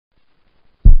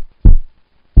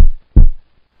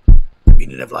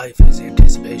meaning of life is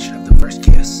anticipation of the first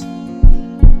kiss. The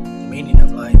meaning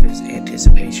of life is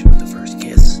anticipation of the first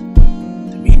kiss.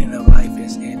 The meaning of life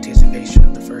is anticipation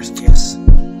of the first kiss.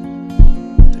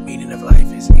 The meaning of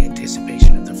life is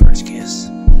anticipation of the first kiss.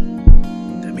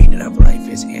 The meaning of life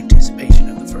is anticipation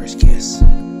of the first kiss.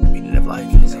 The meaning of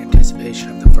life is anticipation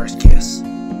of the first kiss.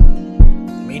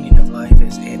 The meaning of life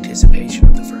is anticipation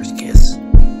of the first kiss.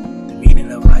 The meaning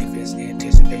of life is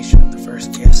anticipation of the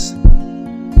first kiss.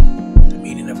 The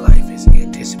meaning of life is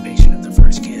anticipation of the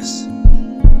first kiss.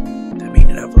 The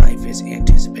meaning of life is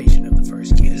anticipation of the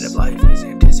first kiss. The meaning of life is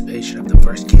anticipation of the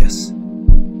first kiss.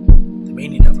 The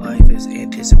meaning of life is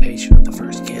anticipation of the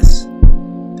first kiss.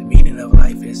 The meaning of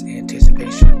life is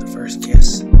anticipation of the first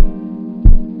kiss.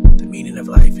 The meaning of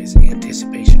life is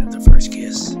anticipation of the first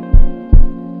kiss. The meaning of life is anticipation of the first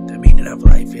kiss. The meaning of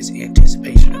life is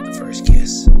anticipation of the first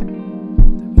kiss.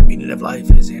 The meaning of life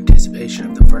is anticipation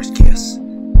of the first kiss.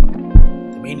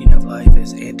 The meaning of life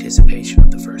is anticipation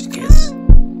of the first kiss.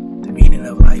 The meaning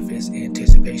of life is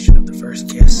anticipation of the first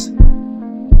kiss.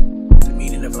 The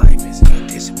meaning of life is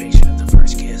anticipation of the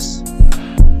first kiss.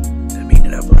 The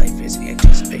meaning of life is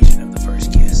anticipation of the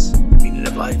first kiss. The meaning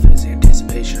of life is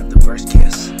anticipation of the first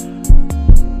kiss.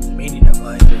 The meaning of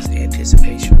life is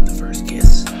anticipation of the first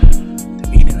kiss.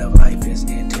 The meaning of life is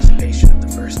anticipation of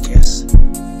the first kiss.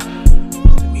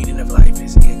 The meaning of life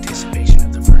is anticipation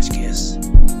of the first kiss.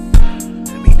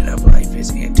 The meaning of life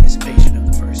is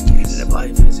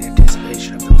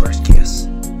anticipation of the first kiss.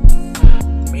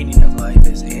 The meaning of life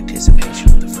is anticipation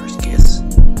of the first kiss.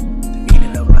 The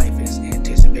meaning of life is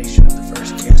anticipation of the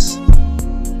first kiss.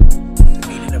 The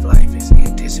meaning of life is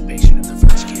anticipation of the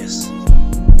first kiss.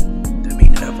 The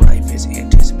meaning of life is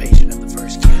anticipation of the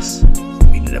first kiss.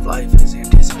 The meaning of life is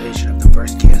anticipation of the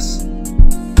first kiss.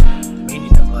 The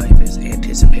meaning of life is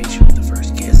anticipation of the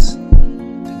first kiss.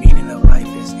 The meaning of life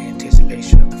is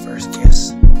anticipation of the first kiss.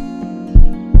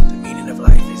 The meaning of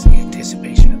life is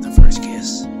anticipation of the first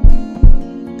kiss.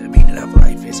 The meaning of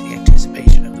life is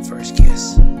anticipation of the first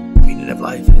kiss. The meaning of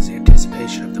life is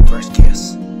anticipation of the first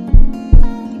kiss.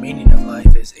 The meaning of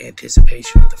life is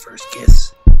anticipation of the first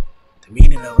kiss. The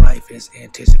meaning of life is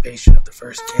anticipation of the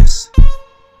first kiss.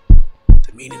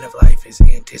 The meaning of life is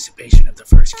anticipation of the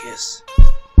first kiss.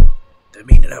 The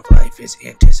meaning of life is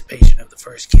anticipation of the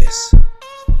first kiss.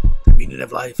 The meaning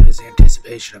of life is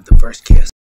anticipation of the first kiss.